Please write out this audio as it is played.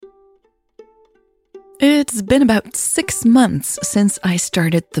It's been about 6 months since I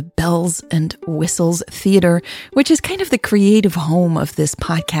started the Bells and Whistles Theater, which is kind of the creative home of this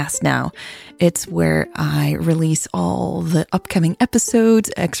podcast now. It's where I release all the upcoming episodes,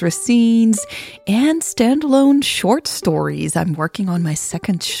 extra scenes, and standalone short stories. I'm working on my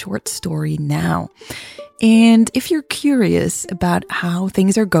second short story now. And if you're curious about how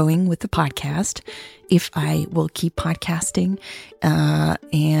things are going with the podcast, if I will keep podcasting,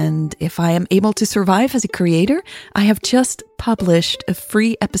 and if I am able to survive as a creator, I have just published a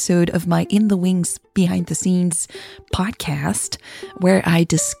free episode of my In the Wings Behind the Scenes podcast where I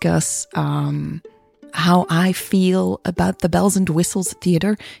discuss how I feel about the Bells and Whistles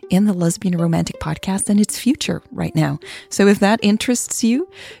Theater in the Lesbian Romantic podcast and its future right now. So if that interests you,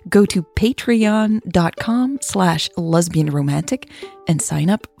 go to patreon.com/lesbianromantic and sign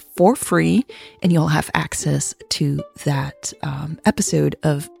up for free, and you'll have access to that episode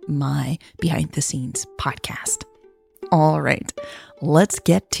of my Behind the Scenes podcast. All right, let's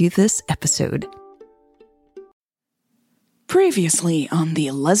get to this episode. Previously on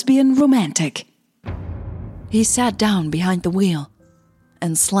the Lesbian Romantic. He sat down behind the wheel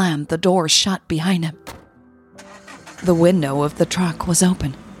and slammed the door shut behind him. The window of the truck was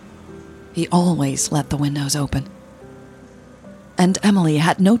open. He always let the windows open. And Emily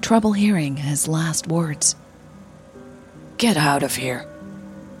had no trouble hearing his last words. "Get out of here,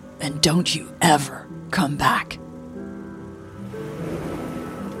 and don't you ever come back."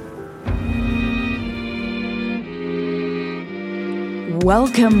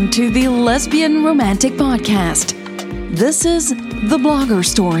 Welcome to the Lesbian Romantic Podcast. This is The Blogger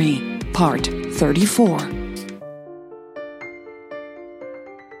Story, Part 34.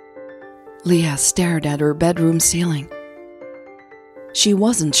 Leah stared at her bedroom ceiling. She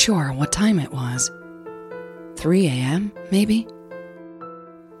wasn't sure what time it was. 3 a.m., maybe?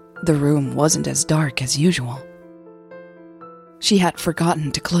 The room wasn't as dark as usual. She had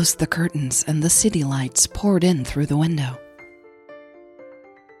forgotten to close the curtains, and the city lights poured in through the window.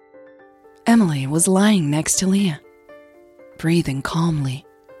 Emily was lying next to Leah, breathing calmly,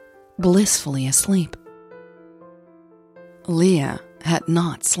 blissfully asleep. Leah had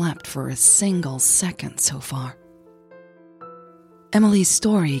not slept for a single second so far. Emily's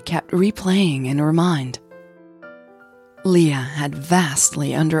story kept replaying in her mind. Leah had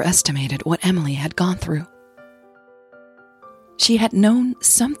vastly underestimated what Emily had gone through. She had known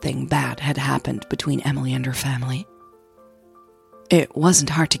something bad had happened between Emily and her family. It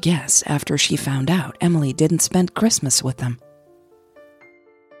wasn't hard to guess after she found out Emily didn't spend Christmas with them.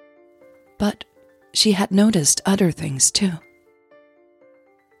 But she had noticed other things too.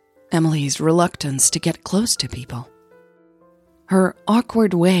 Emily's reluctance to get close to people. Her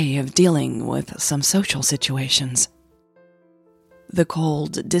awkward way of dealing with some social situations. The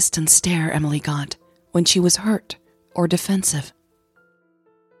cold, distant stare Emily got when she was hurt or defensive.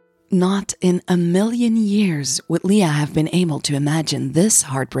 Not in a million years would Leah have been able to imagine this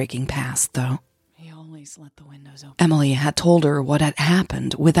heartbreaking past, though. He always let the windows open. Emily had told her what had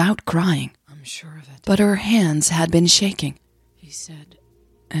happened without crying. I'm sure of it. But her hands had been shaking. He said,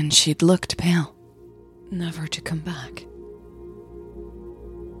 and she'd looked pale. Never to come back.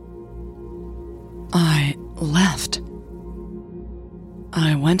 I left.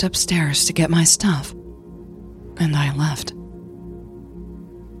 I went upstairs to get my stuff, and I left.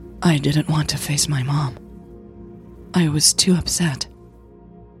 I didn't want to face my mom. I was too upset.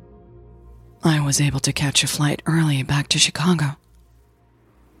 I was able to catch a flight early back to Chicago.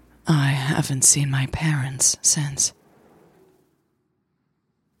 I haven't seen my parents since.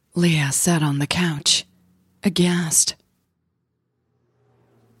 Leah sat on the couch, aghast.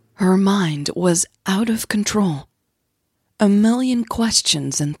 Her mind was out of control. A million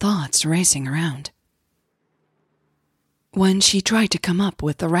questions and thoughts racing around. When she tried to come up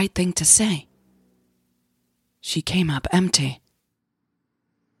with the right thing to say, she came up empty.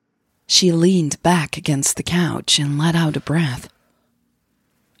 She leaned back against the couch and let out a breath.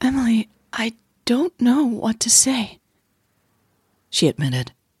 "Emily, I don't know what to say," she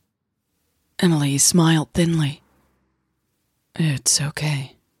admitted. Emily smiled thinly. "It's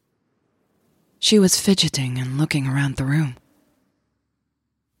okay." She was fidgeting and looking around the room.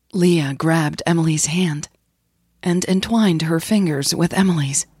 Leah grabbed Emily's hand and entwined her fingers with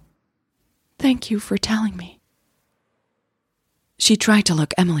Emily's. "Thank you for telling me." She tried to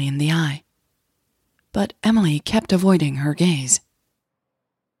look Emily in the eye, but Emily kept avoiding her gaze.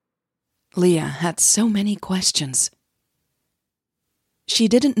 Leah had so many questions. She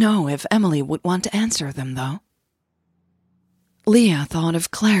didn't know if Emily would want to answer them, though. Leah thought of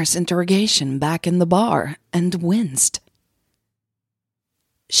Claire's interrogation back in the bar and winced.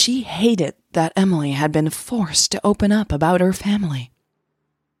 she hated that Emily had been forced to open up about her family.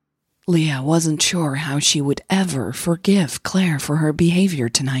 Leah wasn't sure how she would ever forgive Claire for her behavior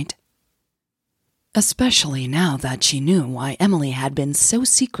tonight, especially now that she knew why Emily had been so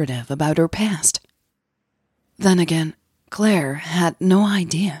secretive about her past. Then again, Claire had no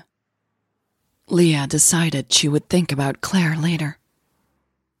idea. Leah decided she would think about Claire later.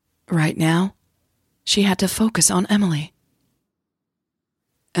 Right now, she had to focus on Emily.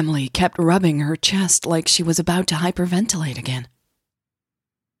 Emily kept rubbing her chest like she was about to hyperventilate again.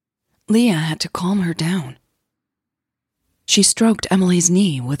 Leah had to calm her down. She stroked Emily's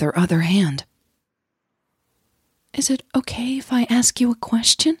knee with her other hand. "Is it okay if I ask you a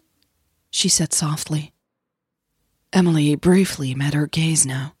question?" she said softly. Emily briefly met her gaze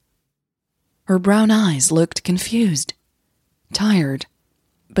now. Her brown eyes looked confused, tired,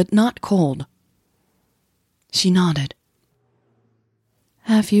 but not cold. She nodded.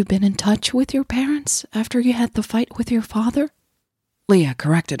 "Have you been in touch with your parents after you had the fight with your father?" Leah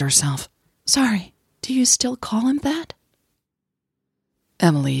corrected herself. "Sorry, do you still call him that?"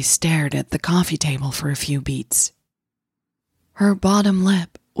 Emily stared at the coffee table for a few beats. Her bottom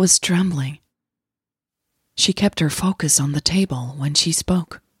lip was trembling. She kept her focus on the table when she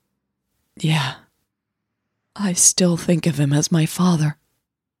spoke. "Yeah, I still think of him as my father.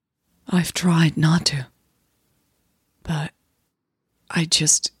 I've tried not to, but I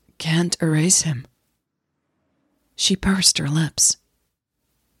just can't erase him." She pursed her lips.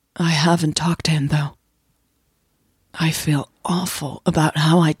 "I haven't talked to him, though. I feel awful about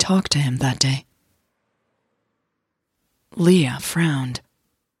how I talked to him that day." Leah frowned.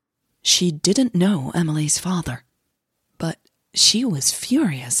 She didn't know Emily's father, but she was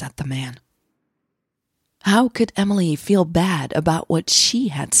furious at the man. How could Emily feel bad about what she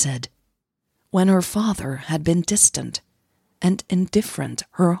had said when her father had been distant and indifferent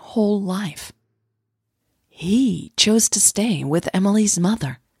her whole life? He chose to stay with Emily's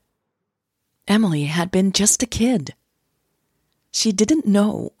mother. Emily had been just a kid. She didn't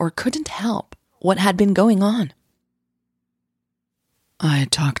know or couldn't help what had been going on. "I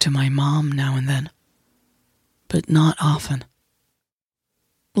talk to my mom now and then, but not often."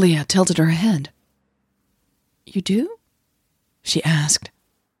 Leah tilted her head. "You do?" she asked.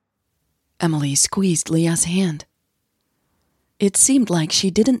 Emily squeezed Leah's hand. It seemed like she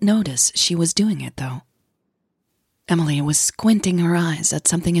didn't notice she was doing it, though. Emily was squinting her eyes at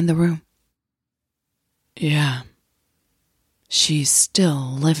something in the room. "Yeah, she's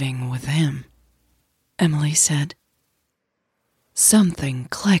still living with him," Emily said. Something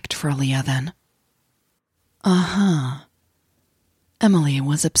clicked for Leah then. Uh-huh. Emily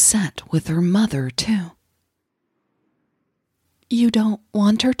was upset with her mother, too. "You don't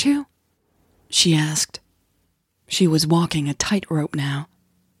want her to?" she asked. She was walking a tightrope now,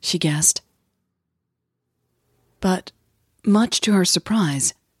 she guessed. But, much to her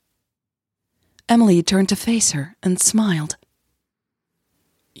surprise, Emily turned to face her and smiled.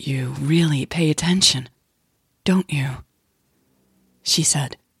 "You really pay attention, don't you?" she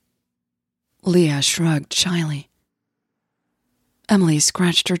said. Leah shrugged shyly. Emily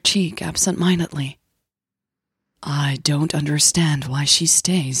scratched her cheek absent-mindedly. "I don't understand why she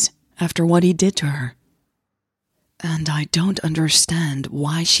stays after what he did to her. And I don't understand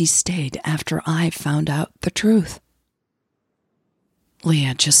why she stayed after I found out the truth."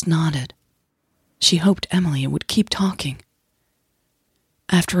 Leah just nodded. She hoped Emily would keep talking.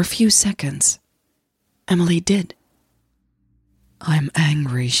 After a few seconds, Emily did. "I'm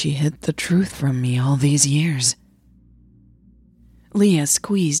angry she hid the truth from me all these years." Leah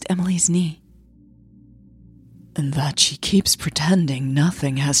squeezed Emily's knee. "And that she keeps pretending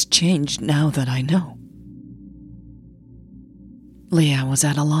nothing has changed now that I know." Leah was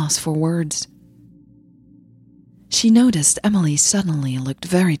at a loss for words. She noticed Emily suddenly looked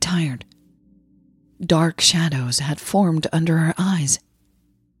very tired. Dark shadows had formed under her eyes.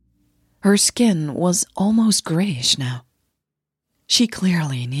 Her skin was almost grayish now. She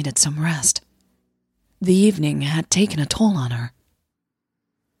clearly needed some rest. The evening had taken a toll on her.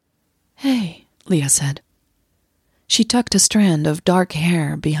 "Hey," Leah said. She tucked a strand of dark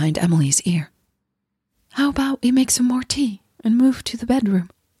hair behind Emily's ear. "How about we make some more tea and move to the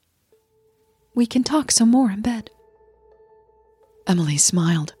bedroom? We can talk some more in bed." Emily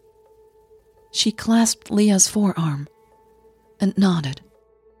smiled. She clasped Leah's forearm and nodded.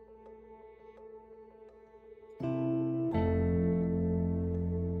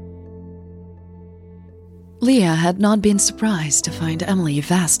 Leah had not been surprised to find Emily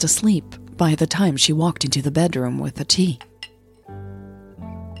fast asleep by the time she walked into the bedroom with the tea.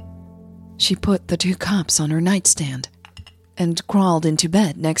 She put the 2 cups on her nightstand and crawled into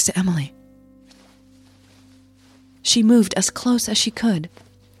bed next to Emily. She moved as close as she could,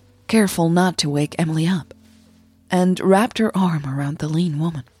 careful not to wake Emily up, and wrapped her arm around the lean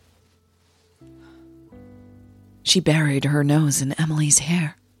woman. She buried her nose in Emily's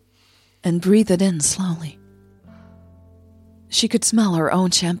hair and breathed it in slowly. She could smell her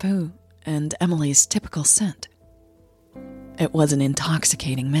own shampoo and Emily's typical scent. It was an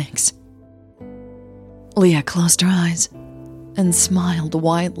intoxicating mix. Leah closed her eyes and smiled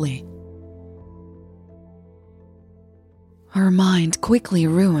widely. Her mind quickly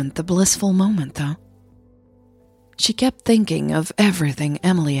ruined the blissful moment, though. She kept thinking of everything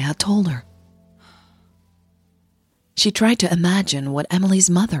Emily had told her. She tried to imagine what Emily's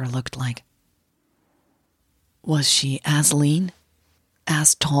mother looked like. Was she as lean,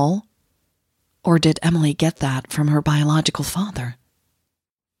 as tall, or did Emily get that from her biological father?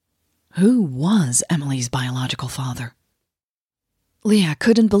 Who was Emily's biological father? Leah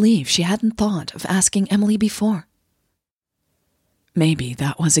couldn't believe she hadn't thought of asking Emily before. Maybe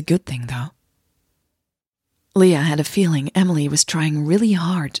that was a good thing, though. Leah had a feeling Emily was trying really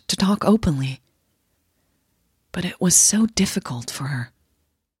hard to talk openly, but it was so difficult for her.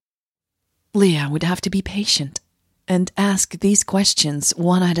 Leah would have to be patient and ask these questions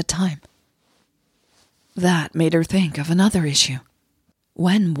one at a time. That made her think of another issue.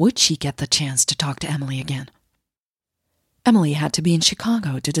 When would she get the chance to talk to Emily again? Emily had to be in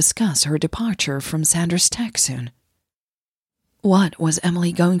Chicago to discuss her departure from Sanders Tech soon. What was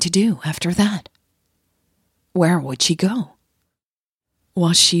Emily going to do after that? Where would she go?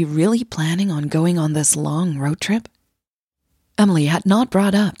 Was she really planning on going on this long road trip? Emily had not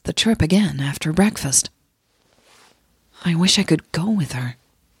brought up the trip again after breakfast. I wish I could go with her,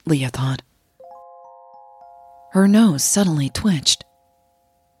 Leah thought. Her nose suddenly twitched.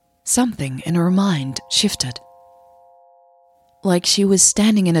 Something in her mind shifted. Like she was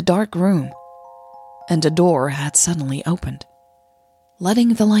standing in a dark room, and a door had suddenly opened,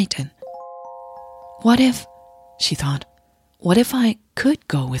 letting the light in. What if, she thought, what if I could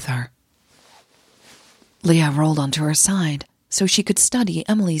go with her? Leah rolled onto her side so she could study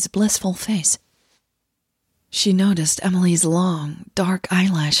Emily's blissful face. She noticed Emily's long, dark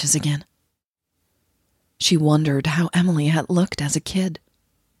eyelashes again. She wondered how Emily had looked as a kid.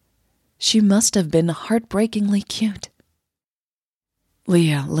 She must have been heartbreakingly cute.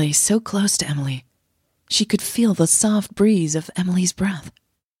 Leah lay so close to Emily, she could feel the soft breeze of Emily's breath.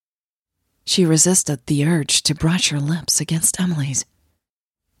 She resisted the urge to brush her lips against Emily's.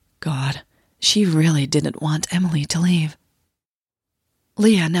 God, she really didn't want Emily to leave.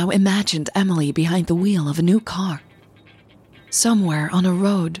 Leah now imagined Emily behind the wheel of a new car, somewhere on a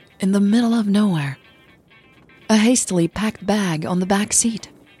road in the middle of nowhere. A hastily packed bag on the back seat,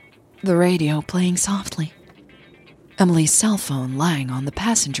 the radio playing softly, Emily's cell phone lying on the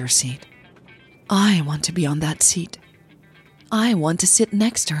passenger seat. I want to be on that seat. I want to sit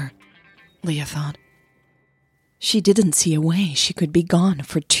next to her, Leah thought. She didn't see a way she could be gone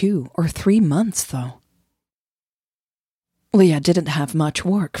for 2 or 3 months, though. Leah didn't have much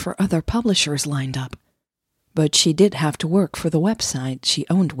work for other publishers lined up, but she did have to work for the website she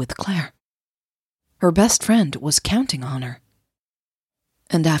owned with Claire. Her best friend was counting on her.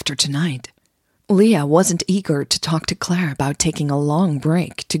 And after tonight, Leah wasn't eager to talk to Claire about taking a long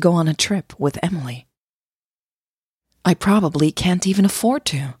break to go on a trip with Emily. I probably can't even afford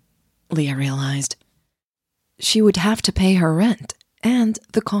to, Leah realized. She would have to pay her rent and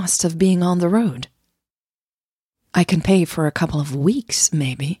the cost of being on the road. I can pay for a couple of weeks,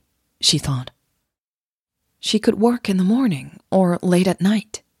 maybe, she thought. She could work in the morning or late at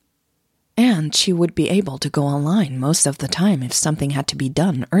night, and she would be able to go online most of the time if something had to be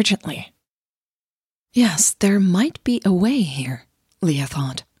done urgently. Yes, there might be a way here, Leah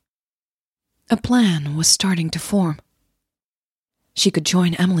thought. A plan was starting to form. She could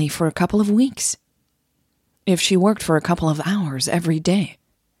join Emily for a couple of weeks. If she worked for a couple of hours every day,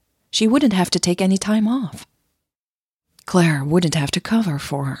 she wouldn't have to take any time off. Claire wouldn't have to cover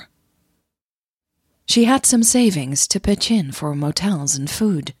for her. She had some savings to pitch in for motels and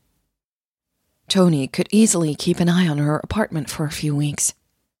food. Tony could easily keep an eye on her apartment for a few weeks.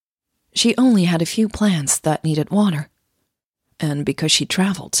 She only had a few plants that needed water, and because she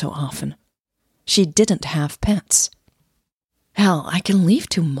traveled so often, she didn't have pets. Hell, I can leave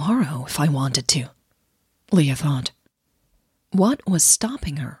tomorrow if I wanted to, Leah thought. What was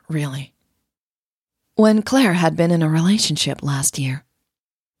stopping her, really? When Claire had been in a relationship last year,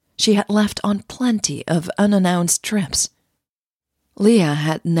 she had left on plenty of unannounced trips. Leah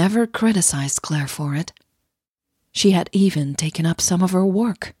had never criticized Claire for it. She had even taken up some of her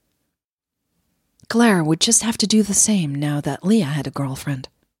work. Claire would just have to do the same now that Leah had a girlfriend.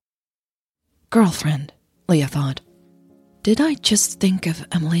 Girlfriend, Leah thought. Did I just think of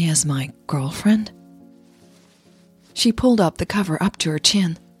Emily as my girlfriend? She pulled up the cover up to her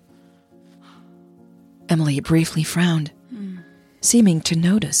chin. Emily briefly frowned, seeming to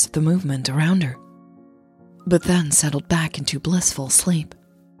notice the movement around her, but then settled back into blissful sleep.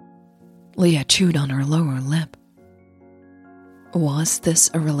 Leah chewed on her lower lip. Was this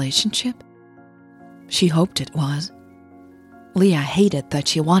a relationship? She hoped it was. Leah hated that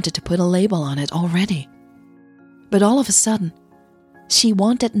she wanted to put a label on it already. But all of a sudden, she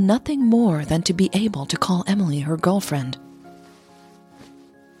wanted nothing more than to be able to call Emily her girlfriend.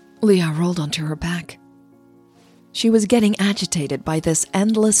 Leah rolled onto her back. She was getting agitated by this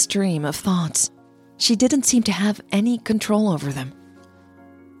endless stream of thoughts. She didn't seem to have any control over them.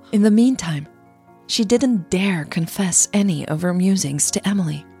 In the meantime, she didn't dare confess any of her musings to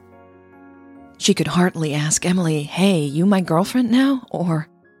Emily. She could hardly ask Emily, "Hey, you my girlfriend now?" Or,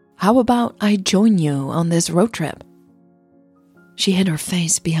 "How about I join you on this road trip?" She hid her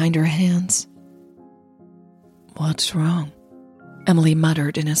face behind her hands. "What's wrong?" Emily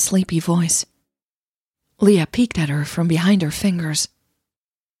muttered in a sleepy voice. Leah peeked at her from behind her fingers.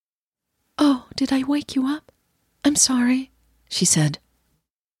 "Oh, did I wake you up? I'm sorry," she said.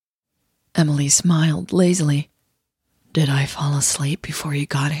 Emily smiled lazily. "Did I fall asleep before you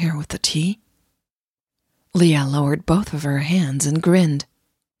got here with the tea?" Leah lowered both of her hands and grinned.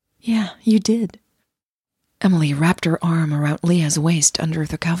 "Yeah, you did." Emily wrapped her arm around Leah's waist under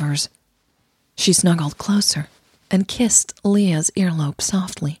the covers. She snuggled closer and kissed Leah's earlobe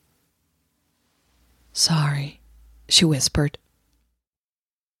softly. "Sorry," she whispered.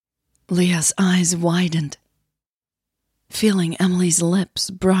 Leah's eyes widened. Feeling Emily's lips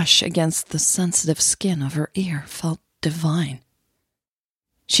brush against the sensitive skin of her ear felt divine.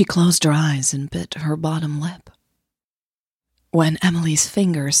 She closed her eyes and bit her bottom lip. When Emily's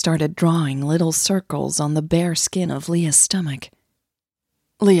fingers started drawing little circles on the bare skin of Leah's stomach,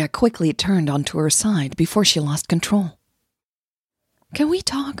 Leah quickly turned onto her side before she lost control. "Can we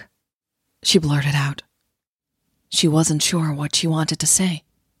talk?" she blurted out. She wasn't sure what she wanted to say,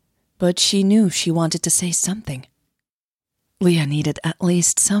 but she knew she wanted to say something. Leah needed at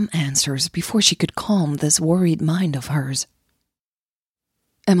least some answers before she could calm this worried mind of hers.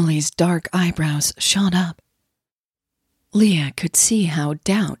 Emily's dark eyebrows shot up. Leah could see how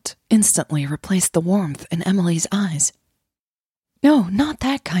doubt instantly replaced the warmth in Emily's eyes. "No, not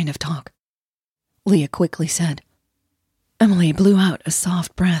that kind of talk," Leah quickly said. Emily blew out a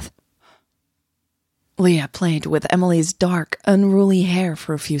soft breath. Leah played with Emily's dark, unruly hair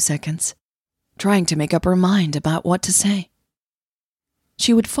for a few seconds, trying to make up her mind about what to say.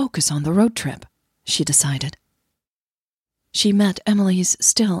 She would focus on the road trip, she decided. She met Emily's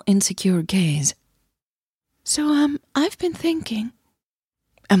still insecure gaze. "So, I've been thinking."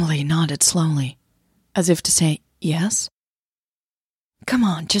 Emily nodded slowly, as if to say, "Yes?" "Come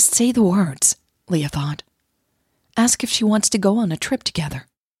on, just say the words," Leah thought. "Ask if she wants to go on a trip together."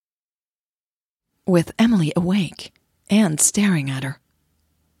 With Emily awake and staring at her,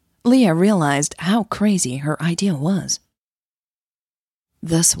 Leah realized how crazy her idea was.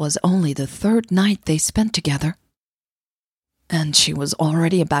 This was only the third night they spent together, and she was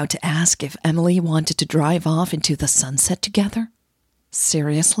already about to ask if Emily wanted to drive off into the sunset together?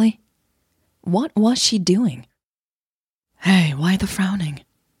 Seriously? What was she doing? "Hey, why the frowning?"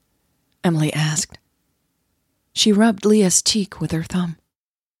 Emily asked. She rubbed Leah's cheek with her thumb.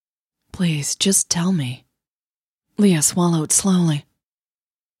 "Please, just tell me." Leah swallowed slowly.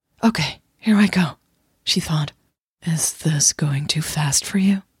 "Okay, here I go," she thought. "Is this going too fast for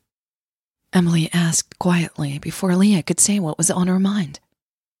you?" Emily asked quietly before Leah could say what was on her mind.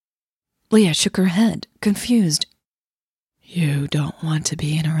 Leah shook her head, confused. "You don't want to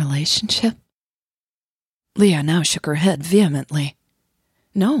be in a relationship?" Leah now shook her head vehemently.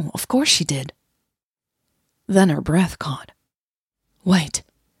 No, of course she did. Then her breath caught. Wait,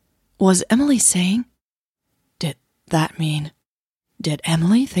 was Emily saying? Did that mean... Did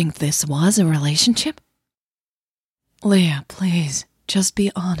Emily think this was a relationship? "Leah, please, just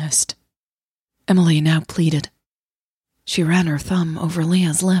be honest," Emily now pleaded. She ran her thumb over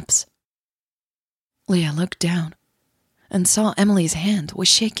Leah's lips. Leah looked down and saw Emily's hand was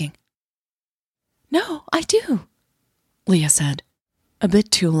shaking. "No, I do," Leah said, a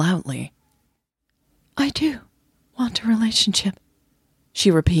bit too loudly. "I do want a relationship," she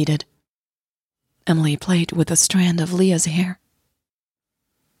repeated. Emily played with a strand of Leah's hair.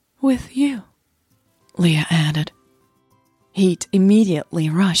 "With you," Leah added. Heat immediately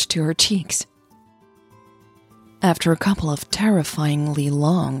rushed to her cheeks. After a couple of terrifyingly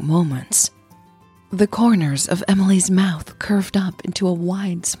long moments, The corners of Emily's mouth curved up into a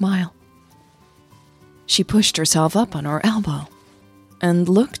wide smile. She pushed herself up on her elbow and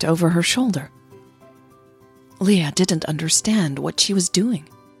looked over her shoulder. Leah didn't understand what she was doing.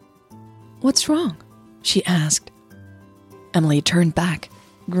 "What's wrong?" she asked. Emily turned back,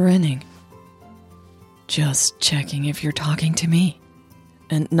 grinning. "Just checking if you're talking to me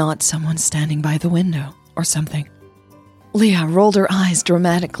and not someone standing by the window or something." Leah rolled her eyes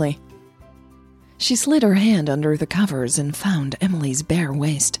dramatically. She slid her hand under the covers and found Emily's bare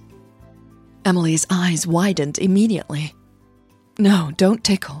waist. Emily's eyes widened immediately. "No, don't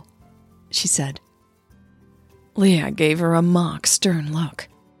tickle," she said. Leah gave her a mock stern look.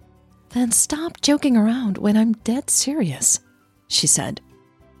 "Then stop joking around when I'm dead serious," she said.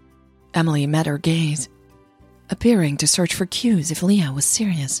 Emily met her gaze, appearing to search for cues if Leah was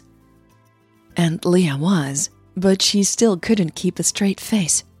serious. And Leah was, but she still couldn't keep a straight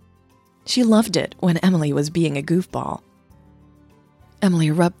face. She loved it when Emily was being a goofball.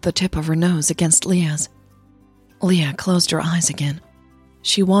 Emily rubbed the tip of her nose against Leah's. Leah closed her eyes again.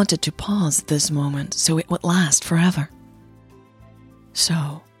 She wanted to pause this moment so it would last forever.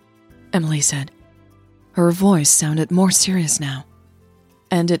 "So," Emily said. Her voice sounded more serious now,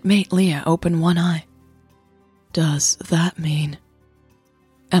 and it made Leah open one eye. "Does that mean—"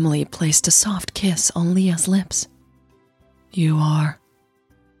 Emily placed a soft kiss on Leah's lips. "You are—"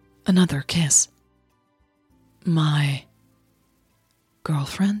 Another kiss. "My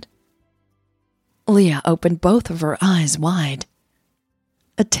girlfriend?" Leah opened both of her eyes wide.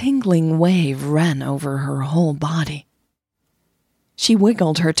 A tingling wave ran over her whole body. She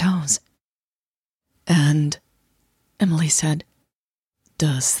wiggled her toes. "And," Emily said,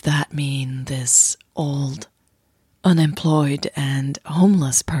 "does that mean this old, unemployed and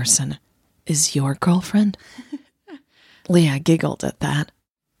homeless person is your girlfriend?" Leah giggled at that.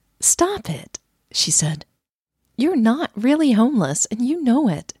 "Stop it," she said. "You're not really homeless, and you know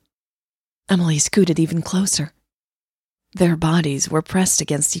it." Emily scooted even closer. Their bodies were pressed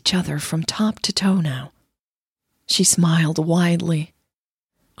against each other from top to toe now. She smiled widely.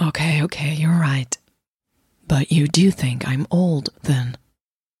 Okay, you're right. But you do think I'm old, then?"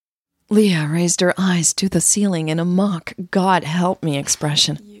 Leah raised her eyes to the ceiling in a mock "God help me"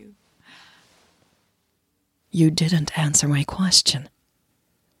 expression. You didn't answer my question,"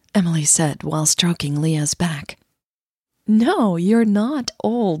 Emily said while stroking Leah's back. "No, you're not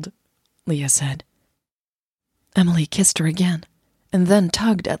old," Leah said. Emily kissed her again, and then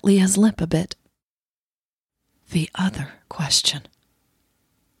tugged at Leah's lip a bit. "The other question,"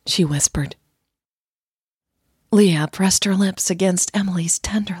 she whispered. Leah pressed her lips against Emily's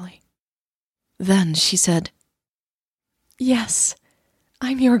tenderly. Then she said, "Yes,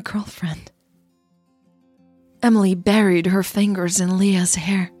 I'm your girlfriend." Emily buried her fingers in Leah's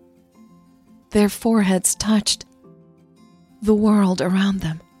hair. Their foreheads touched. The world around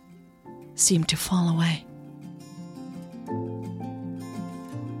them seemed to fall away.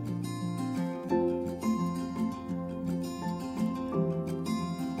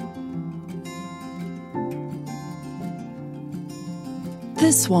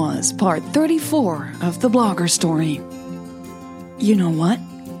 This was part 34 of the blogger story. You know what?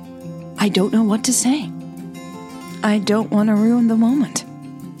 I don't know what to say. I don't want to ruin the moment.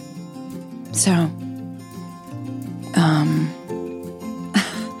 So,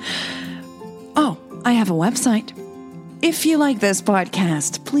 oh, I have a website. If you like this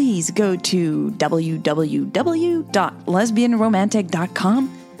podcast, please go to www.lesbianromantic.com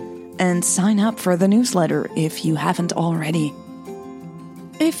and sign up for the newsletter if you haven't already.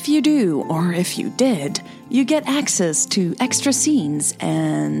 If you do, or if you did, you get access to extra scenes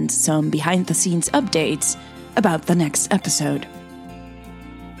and some behind-the-scenes updates about the next episode.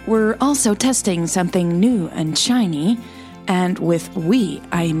 We're also testing something new and shiny, and with we,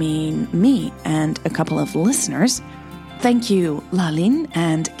 I mean me and a couple of listeners. Thank you, Lalin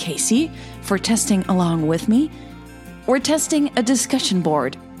and Casey, for testing along with me. We're testing a discussion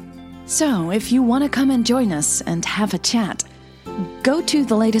board. So if you want to come and join us and have a chat, go to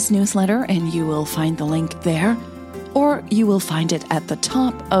the latest newsletter and you will find the link there, or you will find it at the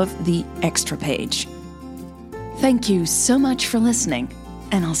top of the extra page. Thank you so much for listening,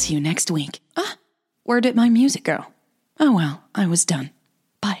 and I'll see you next week. Where did my music go? Oh well, I was done.